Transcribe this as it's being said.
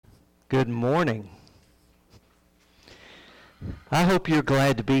Good morning. I hope you're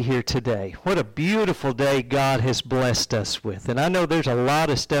glad to be here today. What a beautiful day God has blessed us with. And I know there's a lot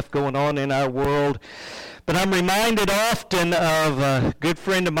of stuff going on in our world, but I'm reminded often of a good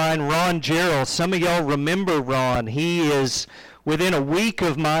friend of mine, Ron Gerald. Some of y'all remember Ron. He is within a week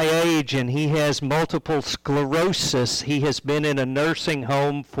of my age, and he has multiple sclerosis. He has been in a nursing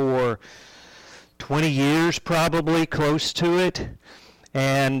home for 20 years, probably, close to it.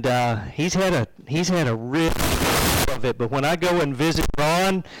 And he's had a real of it. But when I go and visit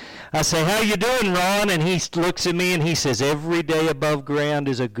Ron, I say, "How you doing, Ron?" And he looks at me and he says, "Every day above ground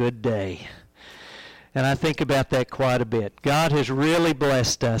is a good day." And I think about that quite a bit. God has really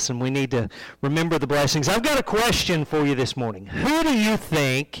blessed us, and we need to remember the blessings. I've got a question for you this morning. Who do you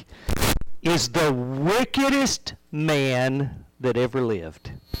think is the wickedest man that ever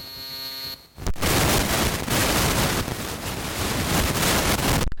lived?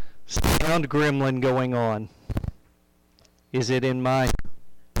 Sound gremlin going on. Is it in my...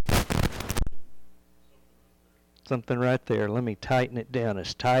 Something right there. Let me tighten it down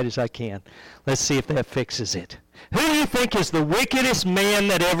as tight as I can. Let's see if that fixes it. Who do you think is the wickedest man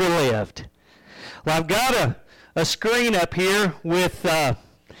that ever lived? Well, I've got a screen up here with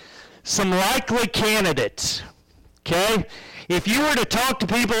some likely candidates. Okay? If you were to talk to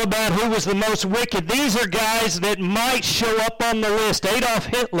people about who was the most wicked, these are guys that might show up on the list. Adolf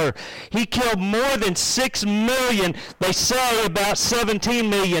Hitler, he killed more than 6 million. They say about 17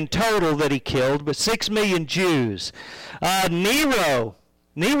 million total that he killed, but 6 million Jews. Nero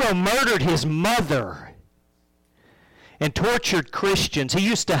murdered his mother and tortured Christians. He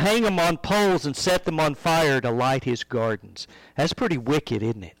used to hang them on poles and set them on fire to light his gardens. That's pretty wicked,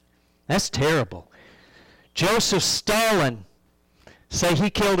 isn't it? That's terrible. Joseph Stalin, say he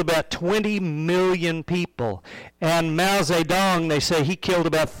killed about 20 million people. And Mao Zedong, they say he killed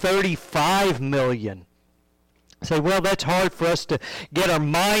about 35 million. Say, well, that's hard for us to get our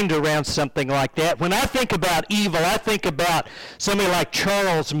mind around something like that. When I think about evil, I think about somebody like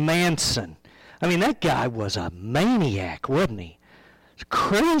Charles Manson. I mean, that guy was a maniac, wasn't he? It's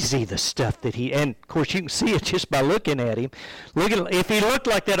crazy, the stuff that he, and of course you can see it just by looking at him. If he looked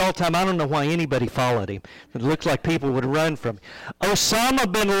like that all the time, I don't know why anybody followed him. It looks like people would run from him.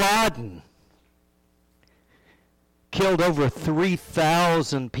 Osama bin Laden killed over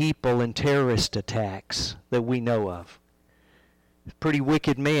 3,000 people in terrorist attacks that we know of. Pretty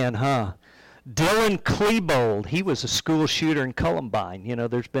wicked man, huh? Dylan Klebold, he was a school shooter in Columbine. You know,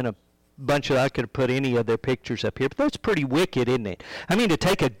 there's been a bunch of, I could have put any of their pictures up here, but that's pretty wicked, isn't it? I mean, to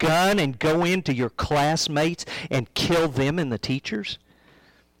take a gun and go into your classmates and kill them and the teachers,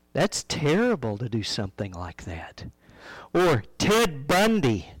 that's terrible to do something like that. Or Ted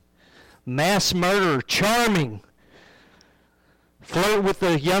Bundy, mass murderer, charming, flirt with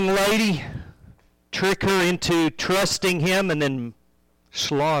a young lady, trick her into trusting him, and then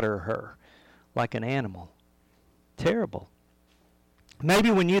slaughter her like an animal. Terrible.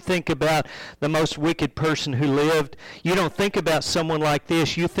 Maybe when you think about the most wicked person who lived, you don't think about someone like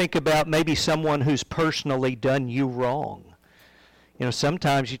this. You think about maybe someone who's personally done you wrong. You know,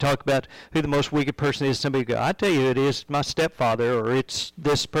 sometimes you talk about who the most wicked person is. Somebody go, "I tell you, it is my stepfather, or it's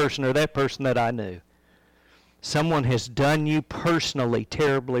this person or that person that I knew." Someone has done you personally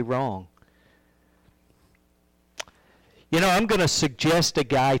terribly wrong. You know, I'm going to suggest a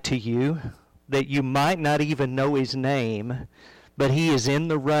guy to you that you might not even know his name, but he is in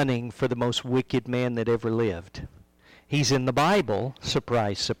the running for the most wicked man that ever lived. He's in the Bible.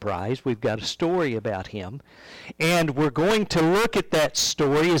 Surprise, surprise. We've got a story about him. And we're going to look at that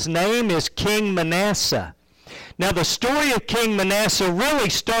story. His name is King Manasseh. Now, the story of King Manasseh really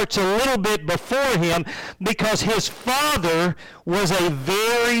starts a little bit before him because his father was a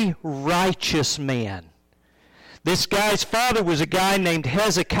very righteous man. This guy's father was a guy named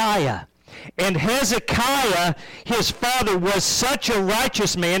Hezekiah. And Hezekiah, his father, was such a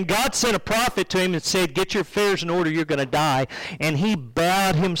righteous man. God sent a prophet to him and said, "Get your affairs in order, you're going to die." And he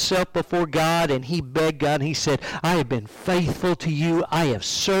bowed himself before God and he begged God. And he said, "I have been faithful to you. I have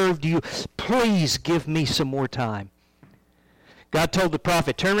served you. Please give me some more time." God told the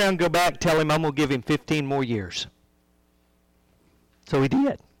prophet, "Turn around and go back and tell him I'm going to give him 15 more years." So he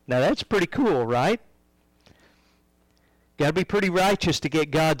did. Now that's pretty cool, right? Got to be pretty righteous to get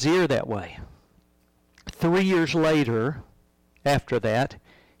God's ear that way. 3 years later, after that,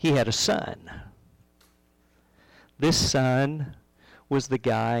 he had a son. This son was the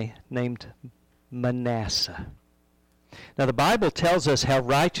guy named Manasseh. Now the Bible tells us how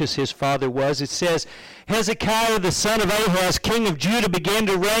righteous his father was. It says, Hezekiah the son of Ahaz, king of Judah, began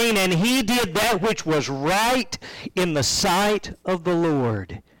to reign, and he did that which was right in the sight of the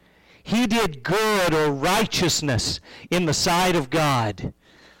Lord. did good or righteousness in the sight of God.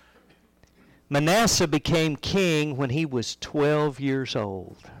 Manasseh became king when he was 12 years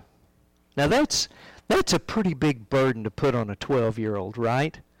old. Now that's a pretty big burden to put on a 12-year-old,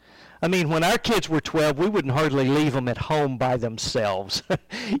 right? I mean, when our kids were 12, we wouldn't hardly leave them at home by themselves,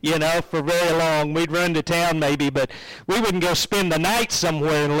 for very long. We'd run to town maybe, but we wouldn't go spend the night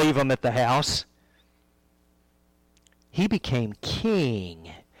somewhere and leave them at the house. He became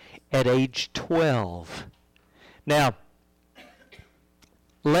king at age 12. Now,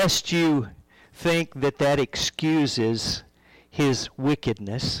 lest you think that excuses his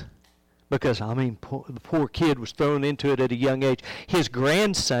wickedness, because, the poor kid was thrown into it at a young age. His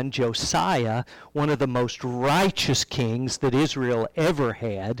grandson, Josiah, one of the most righteous kings that Israel ever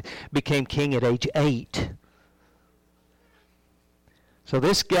had, became king at age 8. So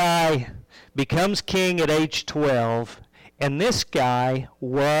this guy becomes king at age 12, and this guy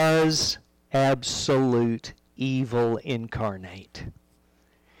was absolute evil incarnate.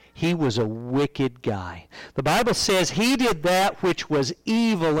 He was a wicked guy. The Bible says he did that which was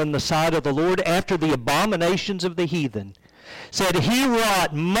evil in the sight of the Lord after the abominations of the heathen. Said he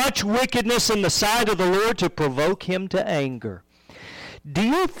wrought much wickedness in the sight of the Lord to provoke him to anger. Do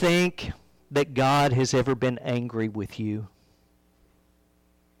you think that God has ever been angry with you?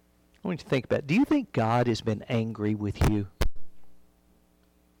 I want you to think about it. Do you think God has been angry with you?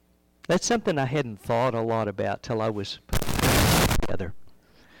 That's something I hadn't thought a lot about till I was put together.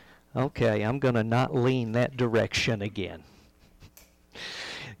 Okay, I'm going to not lean that direction again,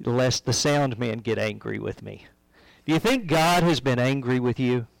 lest the sound man get angry with me. Do you think God has been angry with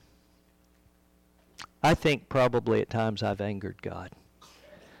you? I think probably at times I've angered God.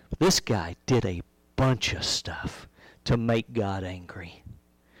 This guy did a bunch of stuff to make God angry.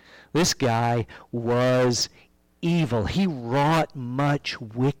 This guy was evil. He wrought much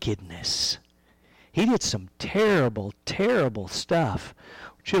wickedness. He did some terrible, terrible stuff.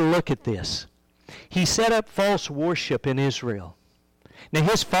 I want you to look at this. He set up false worship in Israel. Now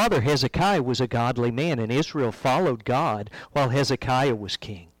his father Hezekiah was a godly man, and Israel followed God while Hezekiah was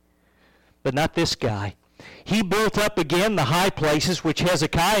king. But not this guy. He built up again the high places which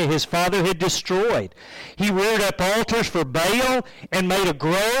Hezekiah his father had destroyed. He reared up altars for Baal and made a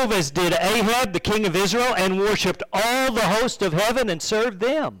grove, as did Ahab the king of Israel, and worshipped all the host of heaven and served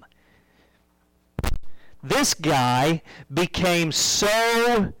them. This guy became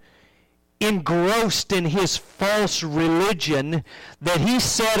so engrossed in his false religion that he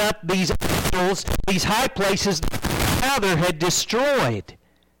set up these idols, these high places that his father had destroyed.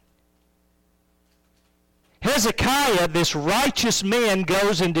 Hezekiah, this righteous man,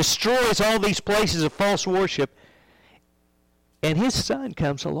 goes and destroys all these places of false worship, and his son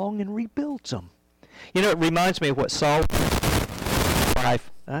comes along and rebuilds them. It reminds me of what Saul life.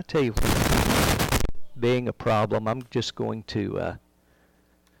 I tell you, being a problem, I'm just going to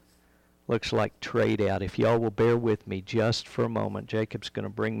looks like trade out. If y'all will bear with me just for a moment, Jacob's going to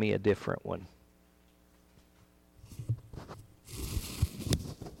bring me a different one.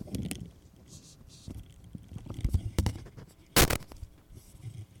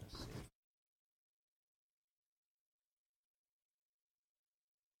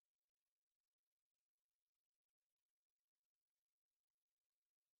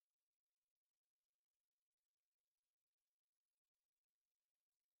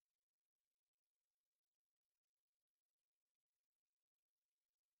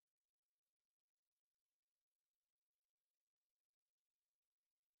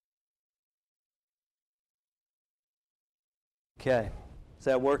 Okay, is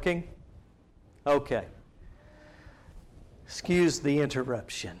that working? Okay. Excuse the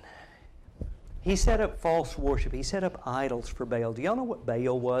interruption. He set up false worship. He set up idols for Baal. Do y'all know what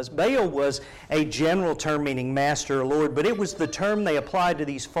Baal was? Baal was a general term meaning master or Lord, but it was the term they applied to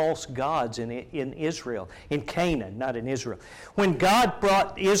these false gods in Israel, in Canaan, not in Israel. When God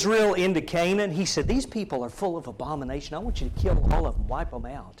brought Israel into Canaan, he said, these people are full of abomination. I want you to kill all of them, wipe them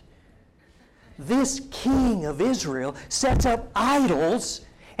out. This king of Israel sets up idols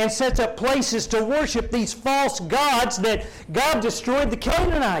and sets up places to worship these false gods that God destroyed the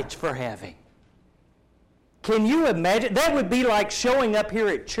Canaanites for having. Can you imagine? That would be like showing up here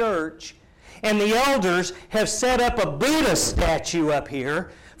at church and the elders have set up a Buddha statue up here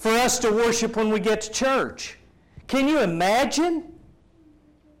for us to worship when we get to church. Can you imagine?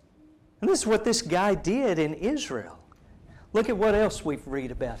 And this is what this guy did in Israel. Look at what else we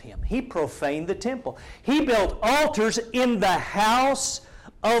read about him. He profaned the temple. He built altars in the house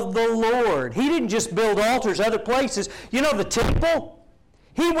of the Lord. He didn't just build altars other places. You know the temple?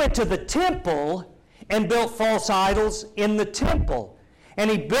 He went to the temple and built false idols in the temple. And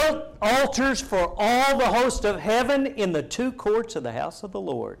he built altars for all the host of heaven in the 2 courts of the house of the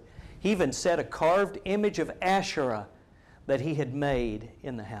Lord. He even set a carved image of Asherah that he had made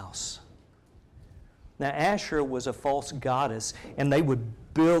in the house. Now Asherah was a false goddess, and they would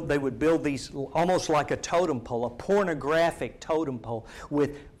build these almost like a totem pole, a pornographic totem pole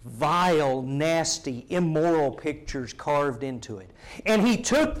with vile, nasty, immoral pictures carved into it. And he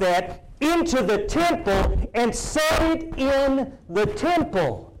took that into the temple and set it in the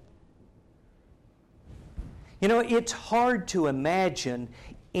temple. You know, it's hard to imagine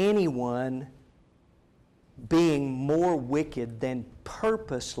anyone being more wicked than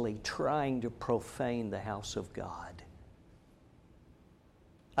purposely trying to profane the house of God.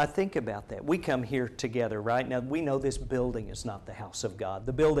 I think about that. We come here together, right? Now, we know this building is not the house of God.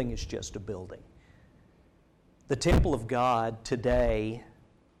 The building is just a building. The temple of God today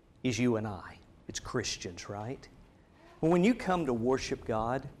is you and I. It's Christians, right? Well, when you come to worship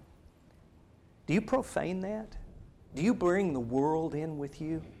God, do you profane that? Do you bring the world in with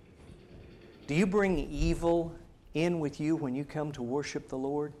you? Do you bring evil in with you when you come to worship the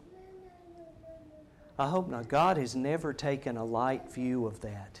Lord? I hope not. God has never taken a light view of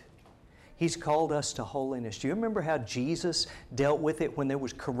that. He's called us to holiness. Do you remember how Jesus dealt with it when there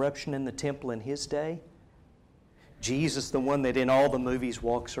was corruption in the temple in His day? Jesus, the one that in all the movies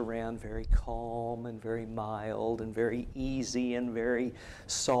walks around very calm and very mild and very easy and very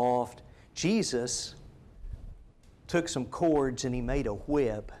soft. Jesus took some cords and He made a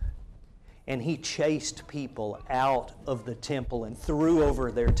whip, and He chased people out of the temple and threw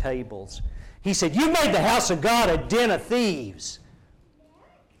over their tables. He said, "You made the house of God a den of thieves."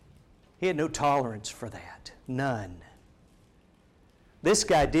 He had no tolerance for that. None. This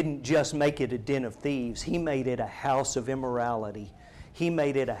guy didn't just make it a den of thieves. He made it a house of immorality. He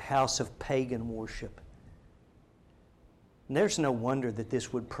made it a house of pagan worship. And there's no wonder that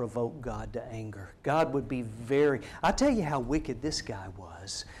this would provoke God to anger. God would be I'll tell you how wicked this guy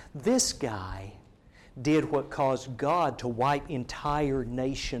was. This guy did what caused God to wipe entire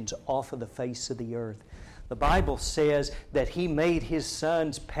nations off of the face of the earth. The Bible says that He made His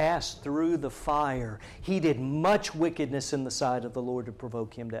sons pass through the fire. He did much wickedness in the sight of the Lord to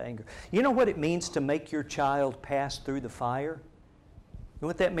provoke Him to anger. You know what it means to make your child pass through the fire? You know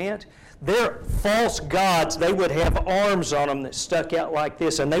what that meant? Their false gods, they would have arms on them that stuck out like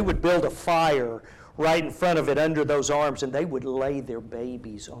this, and they would build a fire right in front of it under those arms, and they would lay their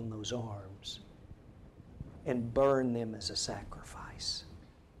babies on those arms and burn them as a sacrifice.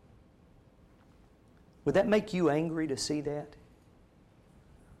 Would that make you angry to see that?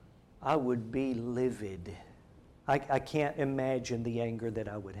 I would be livid. I can't imagine the anger that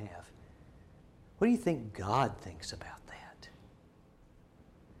I would have. What do you think God thinks about that?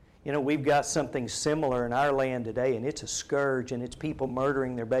 You know, we've got something similar in our land today, and it's a scourge, and it's people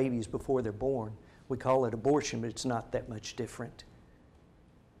murdering their babies before they're born. We call it abortion, but it's not that much different.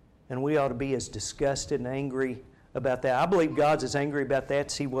 And we ought to be as disgusted and angry about that. I believe God's as angry about that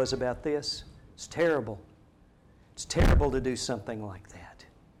as He was about this. It's terrible. It's terrible to do something like that.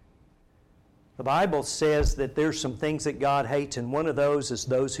 The Bible says that there's some things that God hates, and one of those is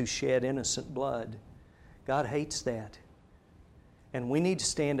those who shed innocent blood. God hates that. And we need to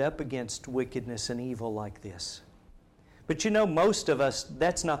stand up against wickedness and evil like this. But you know, most of us,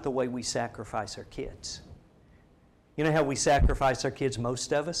 that's not the way we sacrifice our kids. You know how we sacrifice our kids,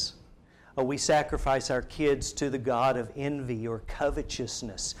 most of us? We sacrifice our kids to the god of envy or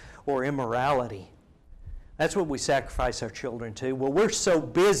covetousness or immorality. That's what we sacrifice our children to. Well, we're so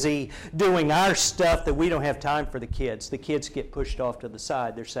busy doing our stuff that we don't have time for the kids. The kids get pushed off to the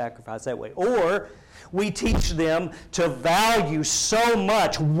side. They're sacrificed that way. Or we teach them to value so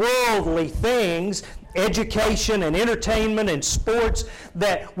much worldly things, education and entertainment and sports,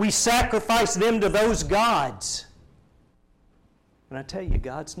 that we sacrifice them to those gods. And I tell you,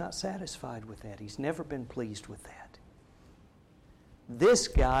 God's not satisfied with that. He's never been pleased with that. This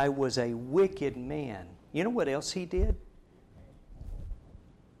guy was a wicked man. You know what else he did?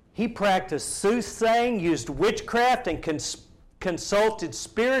 He practiced soothsaying, used witchcraft, and consulted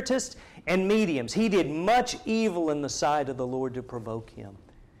spiritists and mediums. He did much evil in the sight of the Lord to provoke Him.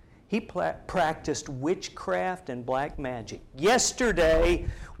 He practiced witchcraft and black magic. Yesterday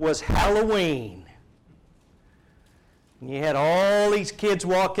was Halloween. And you had all these kids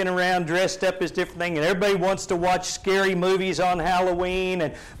walking around dressed up as different things, and everybody wants to watch scary movies on Halloween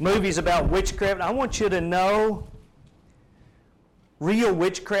and movies about witchcraft. I want you to know, real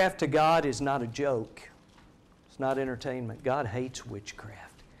witchcraft to God is not a joke. It's not entertainment. God hates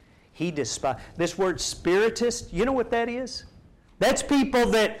witchcraft. He despises. This word spiritist, you know what that is? That's people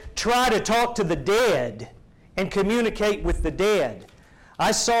that try to talk to the dead and communicate with the dead.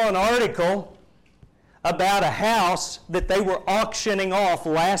 I saw an article about a house that they were auctioning off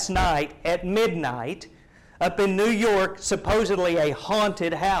last night at midnight up in New York, supposedly a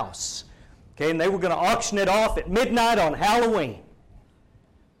haunted house. Okay, and they were going to auction it off at midnight on Halloween.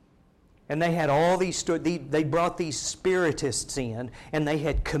 And they had all these, they brought these spiritists in, and they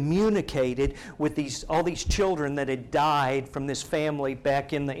had communicated with all these children that had died from this family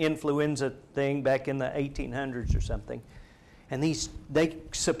back in the influenza thing back in the 1800s or something. And they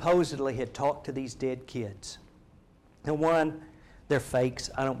supposedly had talked to these dead kids. And one, they're fakes.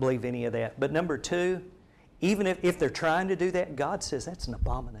 I don't believe any of that. But number two, even if they're trying to do that, God says that's an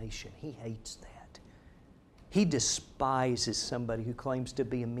abomination. He hates that. He despises somebody who claims to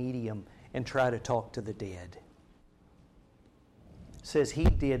be a medium and try to talk to the dead. It says he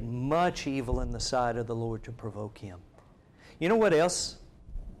did much evil in the sight of the Lord to provoke him. You know what else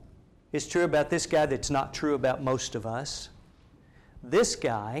is true about this guy that's not true about most of us? This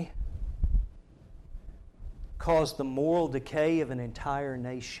guy caused the moral decay of an entire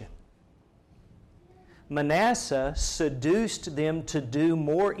nation. Manasseh seduced them to do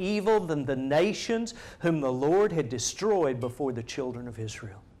more evil than the nations whom the Lord had destroyed before the children of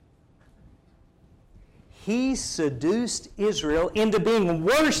Israel. He seduced Israel into being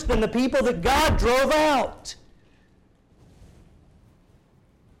worse than the people that God drove out.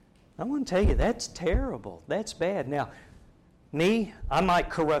 I want to tell you, that's terrible. That's bad. Now, I might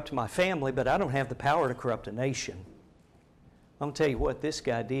corrupt my family, but I don't have the power to corrupt a nation. I'm going to tell you what this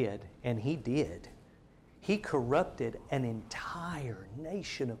guy did, and he did. He corrupted an entire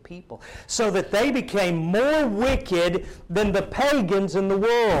nation of people so that they became more wicked than the pagans in the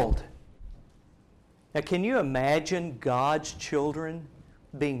world. Now, can you imagine God's children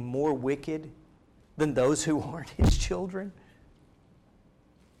being more wicked than those who aren't His children?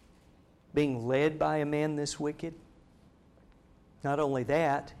 Being led by a man this wicked? Not only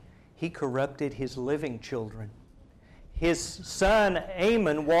that, he corrupted his living children. His son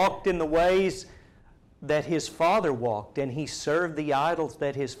Amon walked in the ways that his father walked, and he served the idols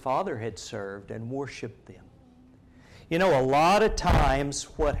that his father had served and worshiped them. You know, a lot of times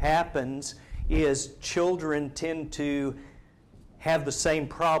what happens is children tend to have the same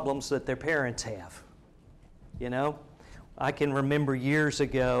problems that their parents have. You know, I can remember years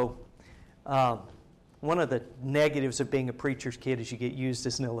ago, one of the negatives of being a preacher's kid is you get used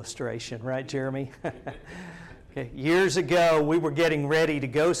as an illustration, right, Jeremy? Okay. Years ago, we were getting ready to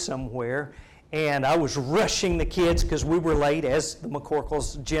go somewhere, and I was rushing the kids because we were late, as the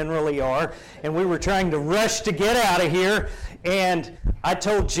McCorkles generally are, and we were trying to rush to get out of here. And I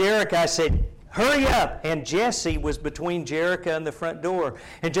told Jerica, I said, hurry up. And Jesse was between Jerica and the front door.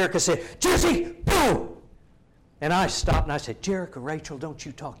 And Jerica said, Jesse, go! And I stopped and I said, Jerica, Rachel, don't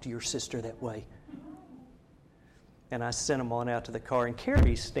you talk to your sister that way. And I sent them on out to the car. And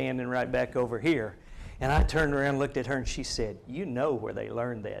Carrie's standing right back over here. And I turned around and looked at her and she said, you know where they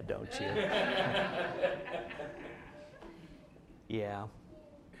learned that, don't you? Yeah,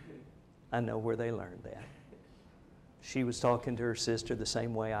 I know where they learned that. She was talking to her sister the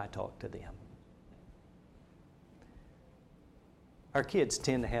same way I talk to them. Our kids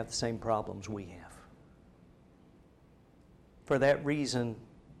tend to have the same problems we have. For that reason,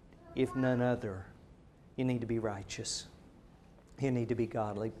 if none other, you need to be righteous. You need to be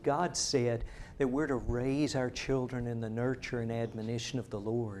godly. God said that we're to raise our children in the nurture and admonition of the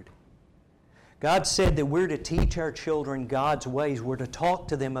Lord. God said that we're to teach our children God's ways. We're to talk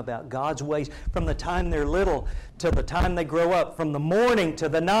to them about God's ways from the time they're little till the time they grow up, from the morning to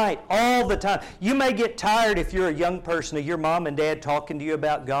the night, all the time. You may get tired if you're a young person of your mom and dad talking to you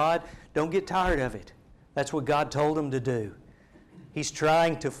about God. Don't get tired of it. That's what God told them to do. He's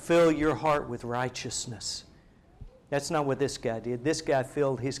trying to fill your heart with righteousness. That's not what this guy did. This guy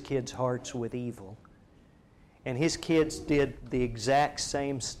filled his kids' hearts with evil. And his kids did the exact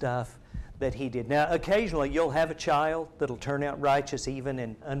same stuff that he did. Now, occasionally you'll have a child that'll turn out righteous even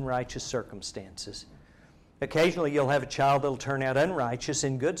in unrighteous circumstances. Occasionally you'll have a child that'll turn out unrighteous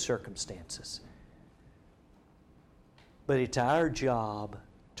in good circumstances. But it's our job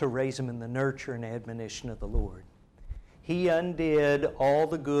to raise them in the nurture and admonition of the Lord. He undid all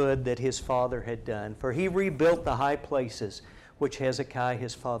the good that his father had done, for he rebuilt the high places which Hezekiah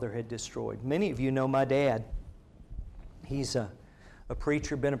his father had destroyed. Many of you know my dad. He's a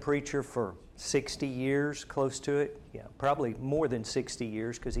preacher, been a preacher for 60 years, close to it. Yeah, probably more than 60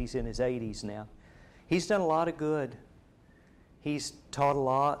 years because he's in his 80s now. He's done a lot of good. He's taught a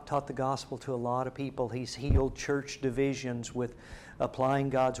lot, taught the gospel to a lot of people. He's healed church divisions with applying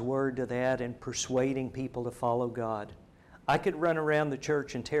God's word to that and persuading people to follow God. I could run around the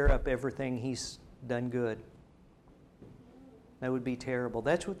church and tear up everything he's done good. That would be terrible.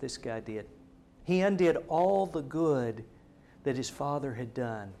 That's what this guy did. He undid all the good that his father had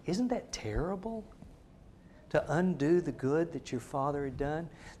done. Isn't that terrible? To undo the good that your father had done?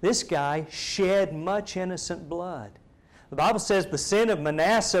 This guy shed much innocent blood. The Bible says the sin of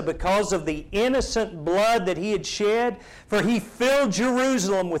Manasseh, because of the innocent blood that he had shed, for he filled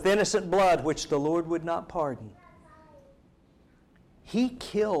Jerusalem with innocent blood, which the Lord would not pardon. He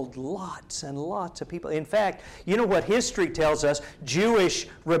killed lots and lots of people. In fact, you know what history tells us? Jewish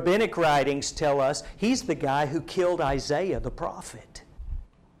rabbinic writings tell us he's the guy who killed Isaiah the prophet.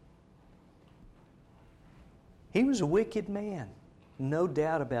 He was a wicked man. No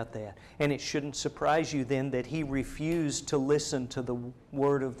doubt about that. And it shouldn't surprise you then that he refused to listen to the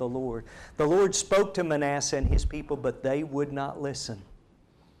word of the Lord. The Lord spoke to Manasseh and his people, but they would not listen.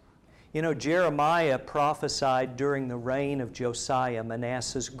 You know, Jeremiah prophesied during the reign of Josiah,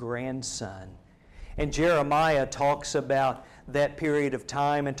 Manasseh's grandson. And Jeremiah talks about that period of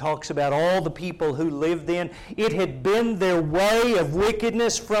time and talks about all the people who lived then. It had been their way of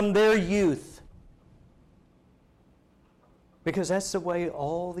wickedness from their youth. Because that's the way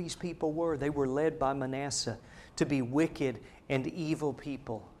all these people were. They were led by Manasseh to be wicked and evil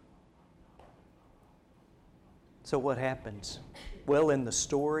people. So what happens? Well, in the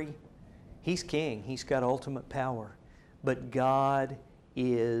story, he's king. He's got ultimate power. But God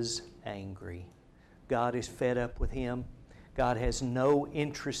is angry. God is fed up with him. God has no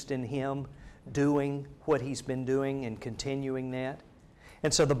interest in him doing what he's been doing and continuing that.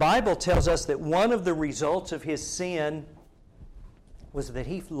 And so the Bible tells us that one of the results of his sin was that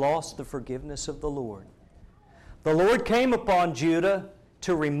he lost the forgiveness of the Lord. The Lord came upon Judah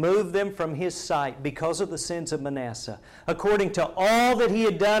to remove them from his sight because of the sins of Manasseh, according to all that he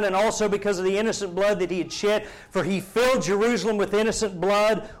had done, and also because of the innocent blood that he had shed, for he filled Jerusalem with innocent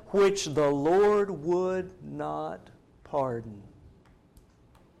blood, which the Lord would not pardon.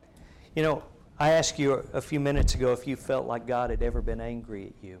 You know, I asked you a few minutes ago if you felt like God had ever been angry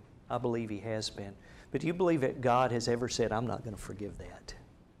at you. I believe he has been. But do you believe that God has ever said, I'm not going to forgive that?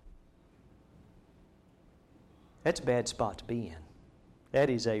 That's a bad spot to be in. That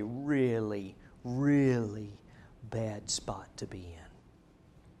is a really, really bad spot to be in.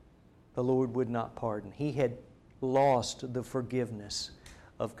 The Lord would not pardon. He had lost the forgiveness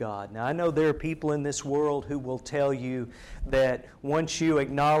of God. Now, I know there are people in this world who will tell you that once you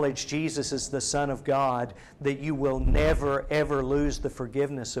acknowledge Jesus as the Son of God, that you will never, ever lose the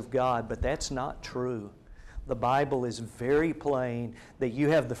forgiveness of God, but that's not true. The Bible is very plain that you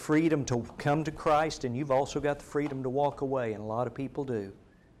have the freedom to come to Christ, and you've also got the freedom to walk away, and a lot of people do.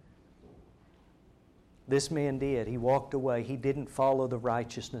 This man did. He walked away. He didn't follow the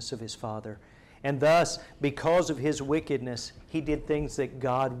righteousness of his father. And thus, because of his wickedness, he did things that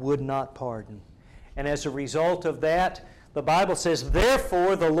God would not pardon. And as a result of that, the Bible says,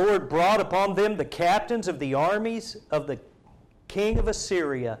 therefore the Lord brought upon them the captains of the armies of the king of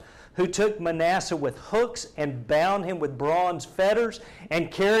Assyria, who took Manasseh with hooks and bound him with bronze fetters and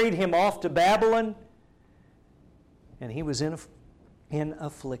carried him off to Babylon. And he was in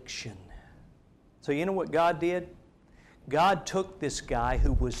affliction. So you know what God did? God took this guy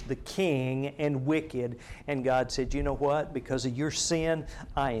who was the king and wicked, and God said, you know what? Because of your sin,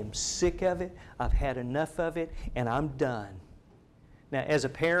 I am sick of it. I've had enough of it, and I'm done. Now, as a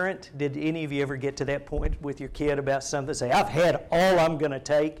parent, did any of you ever get to that point with your kid about something? Say, I've had all I'm going to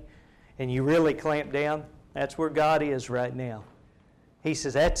take, and you really clamp down? That's where God is right now. He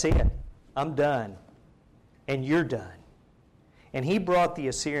says, that's it. I'm done. And you're done. And he brought the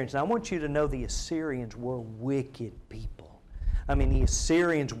Assyrians. Now, I want you to know the Assyrians were wicked people. I mean, the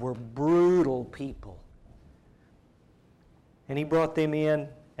Assyrians were brutal people. And he brought them in,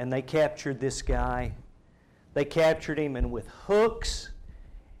 and they captured this guy. They captured him, and with hooks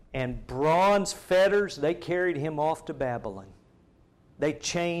and bronze fetters, they carried him off to Babylon. They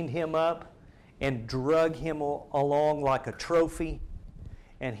chained him up and drug him along like a trophy,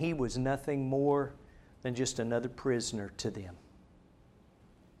 and he was nothing more than just another prisoner to them.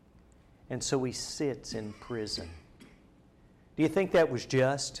 And so he sits in prison. Do you think that was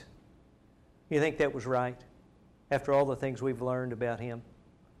just? Do you think that was right? After all the things we've learned about him?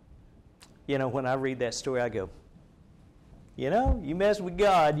 You know, when I read that story, I go, you know, you mess with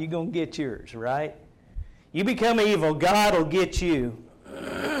God, you're going to get yours, right? You become evil, God will get you.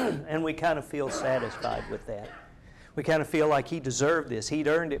 And we kind of feel satisfied with that. We kind of feel like he deserved this. He'd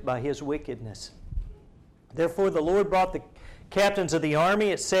earned it by his wickedness. Therefore, the Lord brought the captains of the army.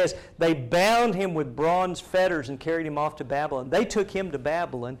 It says they bound him with bronze fetters and carried him off to Babylon. They took him to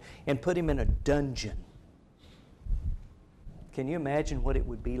Babylon and put him in a dungeon. Can you imagine what it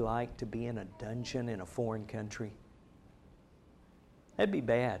would be like to be in a dungeon in a foreign country? That'd be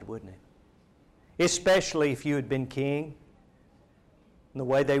bad, wouldn't it? Especially if you had been king and the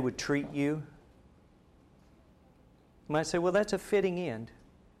way they would treat you. You might say, well, that's a fitting end.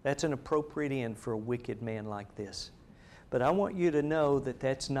 That's an appropriate end for a wicked man like this. But I want you to know that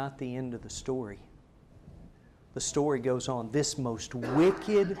that's not the end of the story. The story goes on. This most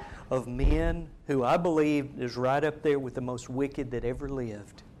wicked of men, who I believe is right up there with the most wicked that ever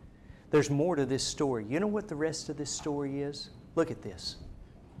lived. There's more to this story. You know what the rest of this story is? Look at this.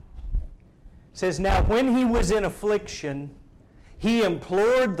 It says, now when he was in affliction, he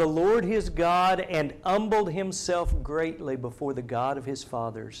implored the Lord his God and humbled himself greatly before the God of his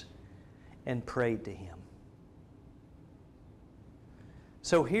fathers and prayed to him.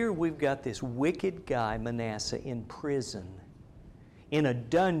 So here we've got this wicked guy, Manasseh, in prison, in a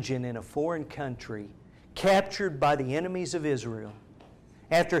dungeon in a foreign country, captured by the enemies of Israel.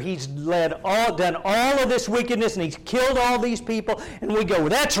 After he's done all of this wickedness and he's killed all these people, and we go,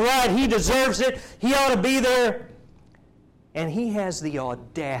 that's right, he deserves it, he ought to be there. And he has the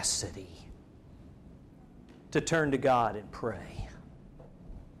audacity to turn to God and pray.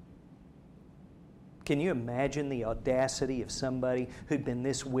 Can you imagine the audacity of somebody who'd been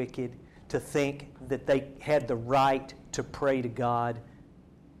this wicked to think that they had the right to pray to God,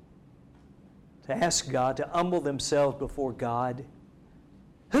 to ask God, to humble themselves before God?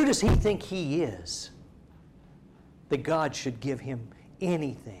 Who does he think he is that God should give him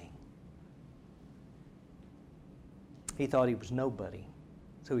anything? He thought he was nobody.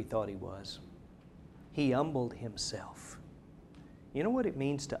 That's who he thought he was. He humbled himself. You know what it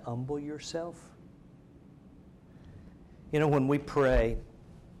means to humble yourself? You know, when we pray,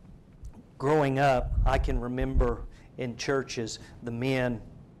 growing up, I can remember in churches, the men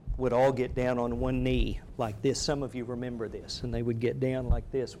would all get down on one knee like this. Some of you remember this. And they would get down like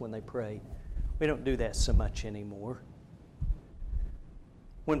this when they prayed. We don't do that so much anymore.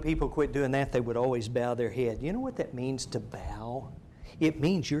 When people quit doing that, they would always bow their head. You know what that means to bow? It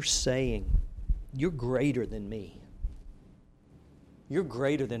means you're saying, you're greater than me. You're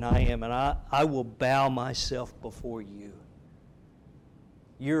greater than I am, and I will bow myself before you.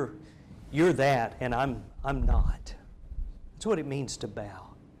 You're that, and I'm not. That's what it means to bow.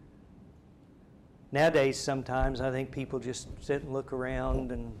 Nowadays, sometimes I think people just sit and look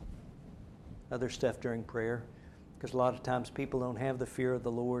around and other stuff during prayer, because a lot of times people don't have the fear of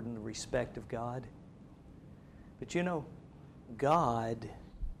the Lord and the respect of God. But you know, God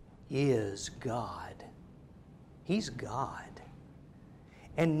is God. He's God.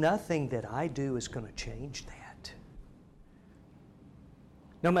 And nothing that I do is going to change that.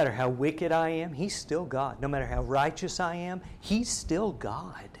 No matter how wicked I am, He's still God. No matter how righteous I am, He's still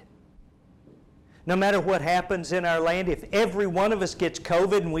God. No matter what happens in our land, if every one of us gets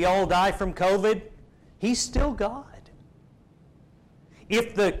COVID and we all die from COVID, He's still God.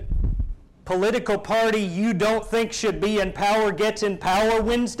 If the political party you don't think should be in power gets in power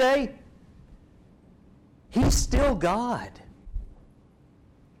Wednesday, He's still God.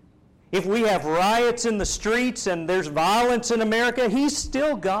 If we have riots in the streets and there's violence in America, He's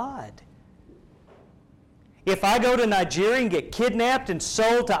still God. If I go to Nigeria and get kidnapped and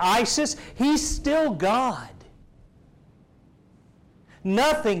sold to ISIS, He's still God.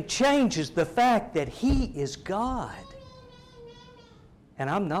 Nothing changes the fact that He is God. And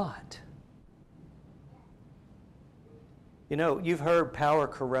I'm not. You know, you've heard power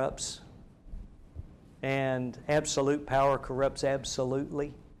corrupts, and absolute power corrupts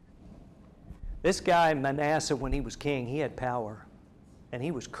absolutely. This guy, Manasseh, when he was king, he had power, and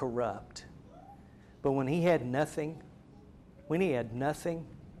he was corrupt. But when he had nothing,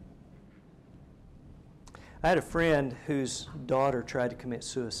 I had a friend whose daughter tried to commit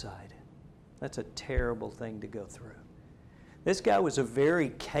suicide. That's a terrible thing to go through. This guy was a very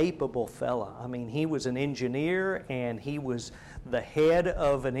capable fella. I mean, he was an engineer, and he was the head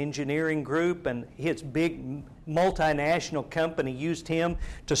of an engineering group, and his big multinational company used him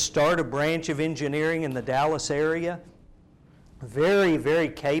to start a branch of engineering in the Dallas area. Very, very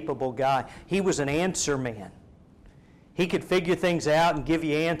capable guy. He was an answer man. He could figure things out and give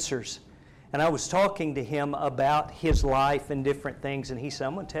you answers. And I was talking to him about his life and different things, and he said,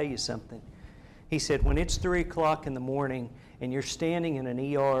 I'm going to tell you something. He said, when it's 3 o'clock in the morning and you're standing in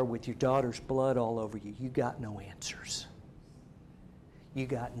an ER with your daughter's blood all over you, you got no answers. You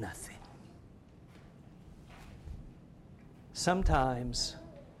got nothing. Sometimes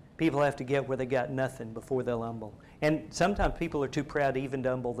people have to get where they got nothing before they'll humble. And sometimes people are too proud even to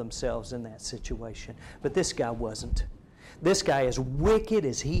humble themselves in that situation. But this guy wasn't. This guy, as wicked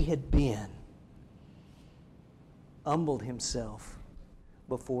as he had been, humbled himself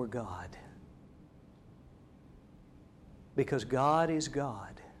before God. because God is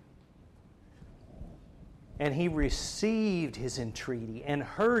God. And He received his entreaty and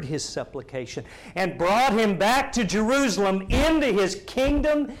heard his supplication and brought him back to Jerusalem into his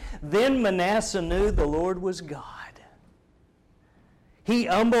kingdom. Then Manasseh knew the Lord was God. He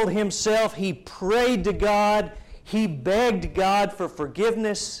humbled himself. He prayed to God. He begged God for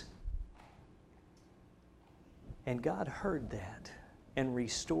forgiveness. And God heard that and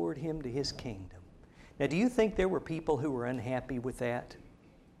restored him to his kingdom. Now, do you think there were people who were unhappy with that?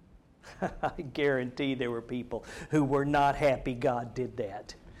 I guarantee there were people who were not happy God did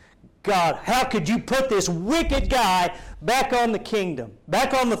that. God, how could you put this wicked guy back on the kingdom,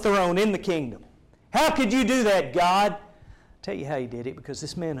 back on the throne in the kingdom? How could you do that, God? I'll tell you how He did it, because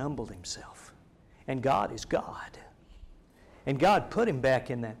this man humbled himself. And God is God. And God put him back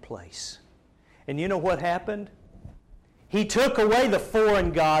in that place. And you know what happened? He took away the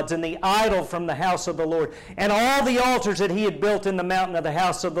foreign gods and the idol from the house of the Lord and all the altars that he had built in the mountain of the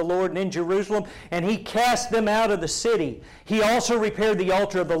house of the Lord and in Jerusalem, and he cast them out of the city. He also repaired the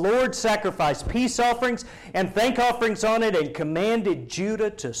altar of the Lord, sacrificed peace offerings and thank offerings on it, and commanded Judah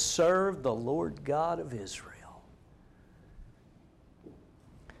to serve the Lord God of Israel.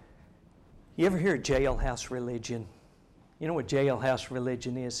 You ever hear of jailhouse religion? You know what jailhouse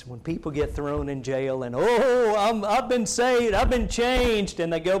religion is? When people get thrown in jail and, I've been saved, I've been changed,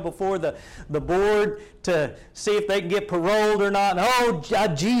 and they go before the board to see if they can get paroled or not,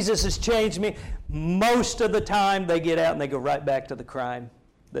 and Jesus has changed me. Most of the time they get out and they go right back to the crime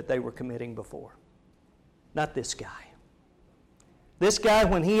that they were committing before. Not this guy. This guy,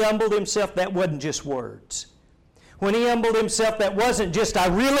 when he humbled himself, that wasn't just words. When he humbled himself, that wasn't just, I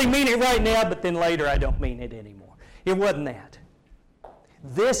really mean it right now, but then later I don't mean it anymore. It wasn't that.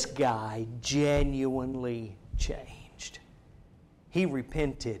 This guy genuinely changed. He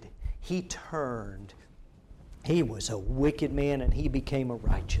repented. He turned. He was a wicked man and he became a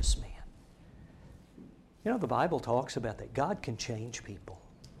righteous man. You know, the Bible talks about that. God can change people.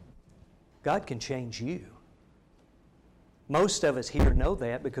 God can change you. Most of us here know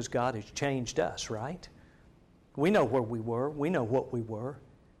that because God has changed us, right? We know where we were. We know what we were.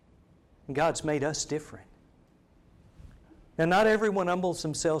 And God's made us different. Now, not everyone humbles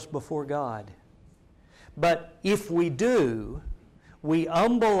themselves before God. But if we do, we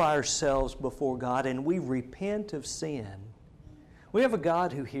humble ourselves before God and we repent of sin, we have a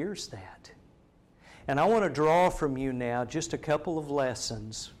God who hears that. And I want to draw from you now just a couple of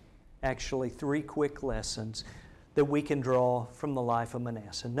lessons, actually 3 quick lessons, that we can draw from the life of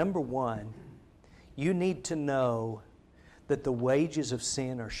Manasseh. Number 1, you need to know that the wages of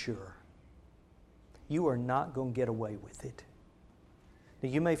sin are sure. You are not going to get away with it. Now,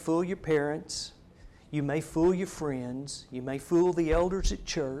 you may fool your parents, you may fool your friends, you may fool the elders at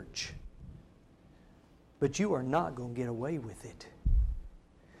church, but you are not going to get away with it.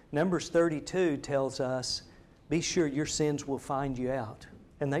 Numbers 32 tells us, be sure your sins will find you out,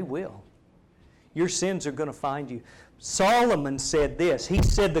 and they will. Your sins are going to find you. Solomon said this. He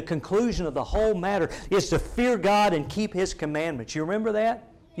said the conclusion of the whole matter is to fear God and keep His commandments. You remember that?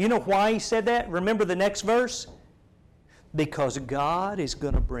 You know why he said that? Remember the next verse? Because God is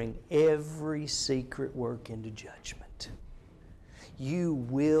going to bring every secret work into judgment. You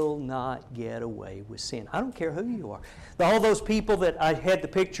will not get away with sin. I don't care who you are. All those people that I had the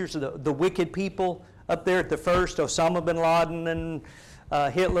pictures of the wicked people up there at the first, Osama bin Laden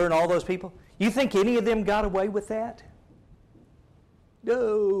and Hitler and all those people. You think any of them got away with that?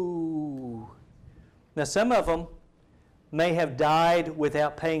 No. Now some of them may have died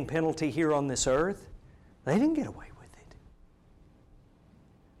without paying penalty here on this earth. They didn't get away with it.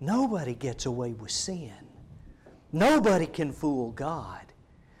 Nobody gets away with sin. Nobody can fool God.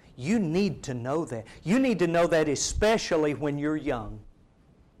 You need to know that. You need to know that especially when you're young.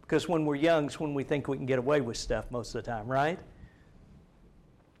 Because when we're young is when we think we can get away with stuff most of the time, right?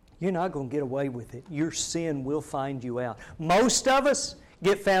 You're not going to get away with it. Your sin will find you out. Most of us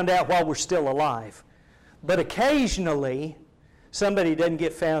get found out while we're still alive. But occasionally, somebody doesn't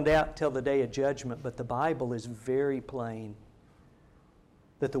get found out until the day of judgment. But the Bible is very plain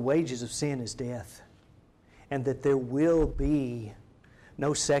that the wages of sin is death. And that there will be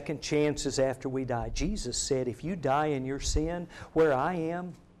no second chances after we die. Jesus said, if you die in your sin, where I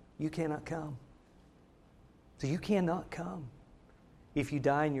am, you cannot come. So you cannot come if you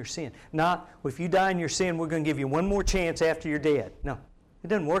die in your sin. Not, if you die in your sin, we're going to give you one more chance after you're dead. No, it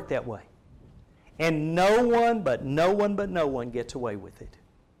doesn't work that way. And no one gets away with it.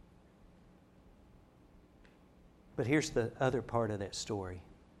 But here's the other part of that story.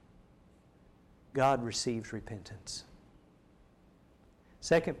 God receives repentance.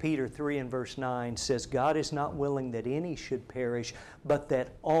 2 Peter 3 and verse 9 says, God is not willing that any should perish, but that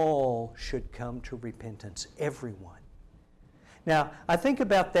all should come to repentance. Everyone. Now, I think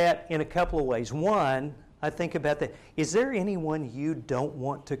about that in a couple of ways. One, I think about that. Is there anyone you don't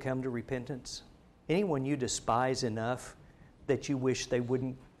want to come to repentance? Anyone you despise enough that you wish they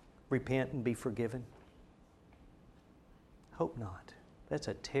wouldn't repent and be forgiven? Hope not. That's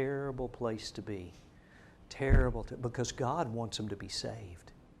a terrible place to be. Terrible, because God wants them to be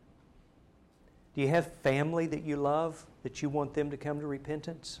saved. Do you have family that you love that you want them to come to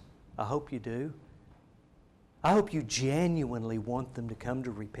repentance? I hope you do. I hope you genuinely want them to come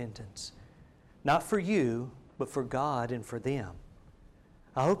to repentance. Not for you, but for God and for them.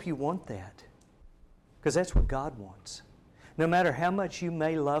 I hope you want that, because that's what God wants. No matter how much you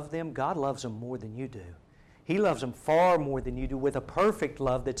may love them, God loves them more than you do. He loves them far more than you do, with a perfect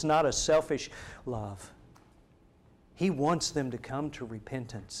love that's not a selfish love. He wants them to come to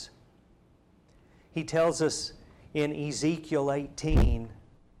repentance. He tells us in Ezekiel 18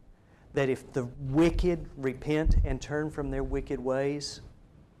 that if the wicked repent and turn from their wicked ways,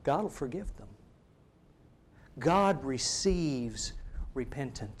 God will forgive them. God receives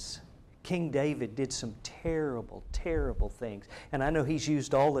repentance. King David did some terrible, terrible things. And I know he's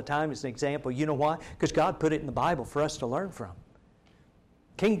used all the time as an example. You know why? Because God put it in the Bible for us to learn from.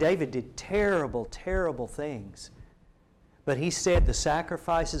 King David did terrible, terrible things. But he said, the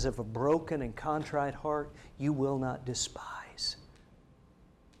sacrifices of a broken and contrite heart you will not despise.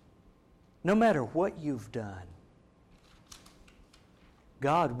 No matter what you've done,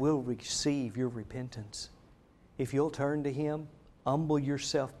 God will receive your repentance. If you'll turn to Him, humble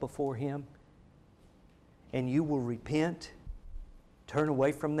yourself before Him, and you will repent, turn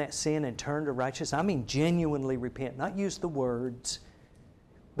away from that sin and turn to righteousness. I mean genuinely repent, not use the words,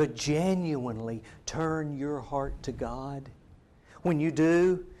 but genuinely turn your heart to God. When you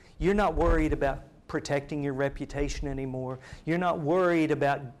do, you're not worried about protecting your reputation anymore. You're not worried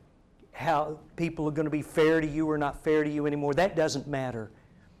about how people are going to be fair to you or not fair to you anymore. That doesn't matter.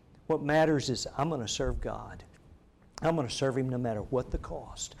 What matters is I'm going to serve God. I'm going to serve Him no matter what the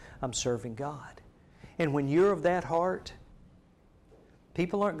cost. I'm serving God. And when you're of that heart,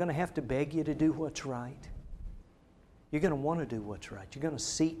 people aren't going to have to beg you to do what's right. You're going to want to do what's right. You're going to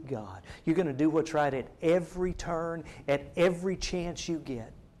seek God. You're going to do what's right at every turn, at every chance you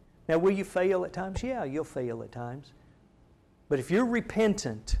get. Now, will you fail at times? Yeah, you'll fail at times. But if you're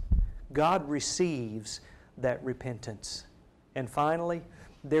repentant, God receives that repentance. And finally,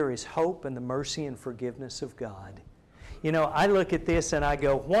 there is hope in the mercy and forgiveness of God. You know, I look at this and I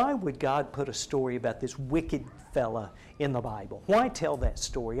go, why would God put a story about this wicked fella in the Bible? Why tell that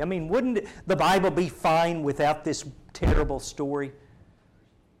story? I mean, wouldn't the Bible be fine without this terrible story?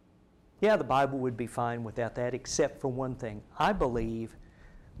 Yeah, the Bible would be fine without that, except for one thing. I believe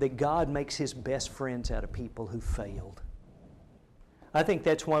that God makes His best friends out of people who failed. I think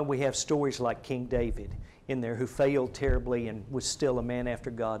that's why we have stories like King David in there, who failed terribly and was still a man after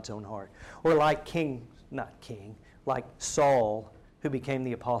God's own heart. Or like like Saul, who became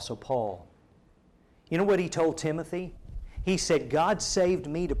the Apostle Paul. You know what he told Timothy? He said, God saved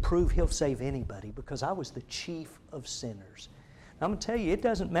me to prove He'll save anybody because I was the chief of sinners. And I'm going to tell you, it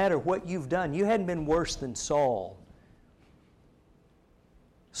doesn't matter what you've done. You hadn't been worse than Saul.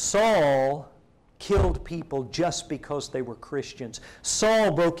 Saul killed people just because they were Christians.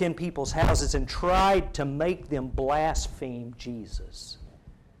 Saul broke in people's houses and tried to make them blaspheme Jesus.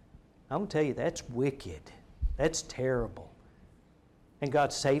 I'm going to tell you, that's wicked. That's terrible. And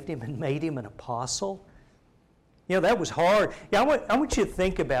God saved him and made him an apostle. You know, that was hard. Yeah, I want you to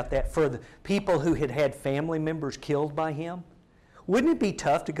think about that for the people who had had family members killed by him. Wouldn't it be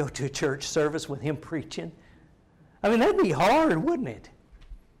tough to go to a church service with him preaching? I mean, that'd be hard, wouldn't it?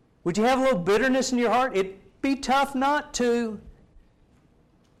 Would you have a little bitterness in your heart? It'd be tough not to.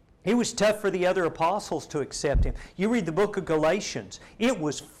 It was tough for the other apostles to accept him. You read the book of Galatians. It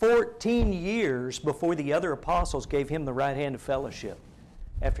was 14 years before the other apostles gave him the right hand of fellowship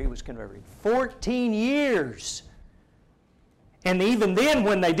after he was converted. 14 years. And even then,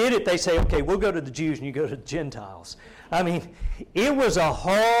 when they did it, they say, okay, we'll go to the Jews and you go to the Gentiles. I mean, it was a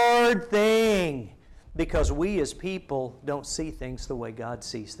hard thing because we as people don't see things the way God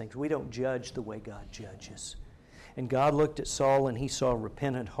sees things. We don't judge the way God judges. And God looked at Saul and He saw a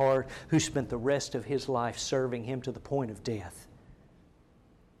repentant heart who spent the rest of his life serving Him to the point of death.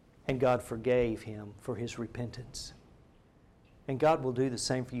 And God forgave him for his repentance. And God will do the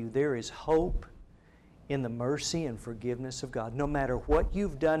same for you. There is hope in the mercy and forgiveness of God. No matter what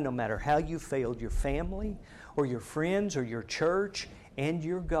you've done, no matter how you failed your family or your friends or your church and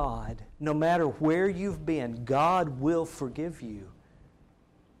your God, no matter where you've been, God will forgive you.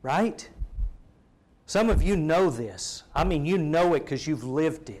 Right? Some of you know this. I mean, you know it because you've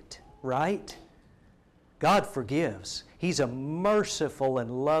lived it. Right? God forgives. He's a merciful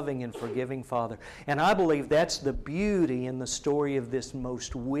and loving and forgiving Father. And I believe that's the beauty in the story of this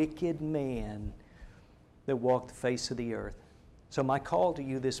most wicked man that walked the face of the earth. So my call to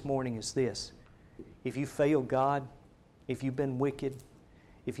you this morning is this. If you failed God, if you've been wicked,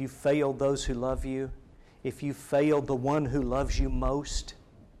 if you failed those who love you, if you failed the one who loves you most,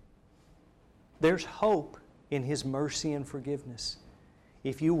 there's hope in His mercy and forgiveness.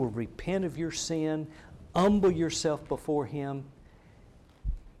 If you will repent of your sin, humble yourself before Him,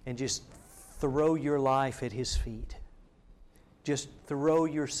 and just throw your life at His feet. Just throw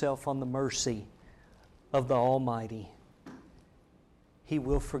yourself on the mercy of the Almighty. He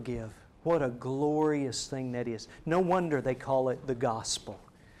will forgive. What a glorious thing that is. No wonder they call it the gospel.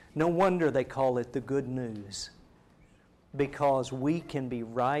 No wonder they call it the good news. Because we can be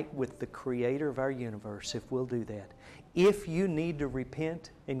right with the Creator of our universe if we'll do that. If you need to repent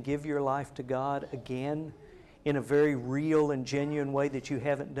and give your life to God again in a very real and genuine way that you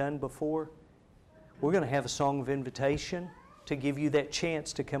haven't done before, we're going to have a song of invitation to give you that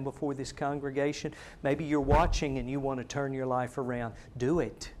chance to come before this congregation. Maybe you're watching and you want to turn your life around. Do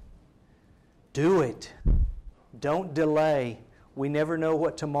it. Do it. Don't delay. We never know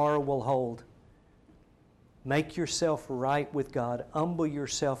what tomorrow will hold. Make yourself right with God. Humble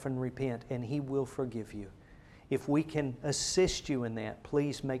yourself and repent, and He will forgive you. If we can assist you in that,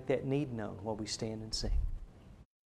 please make that need known while we stand and sing.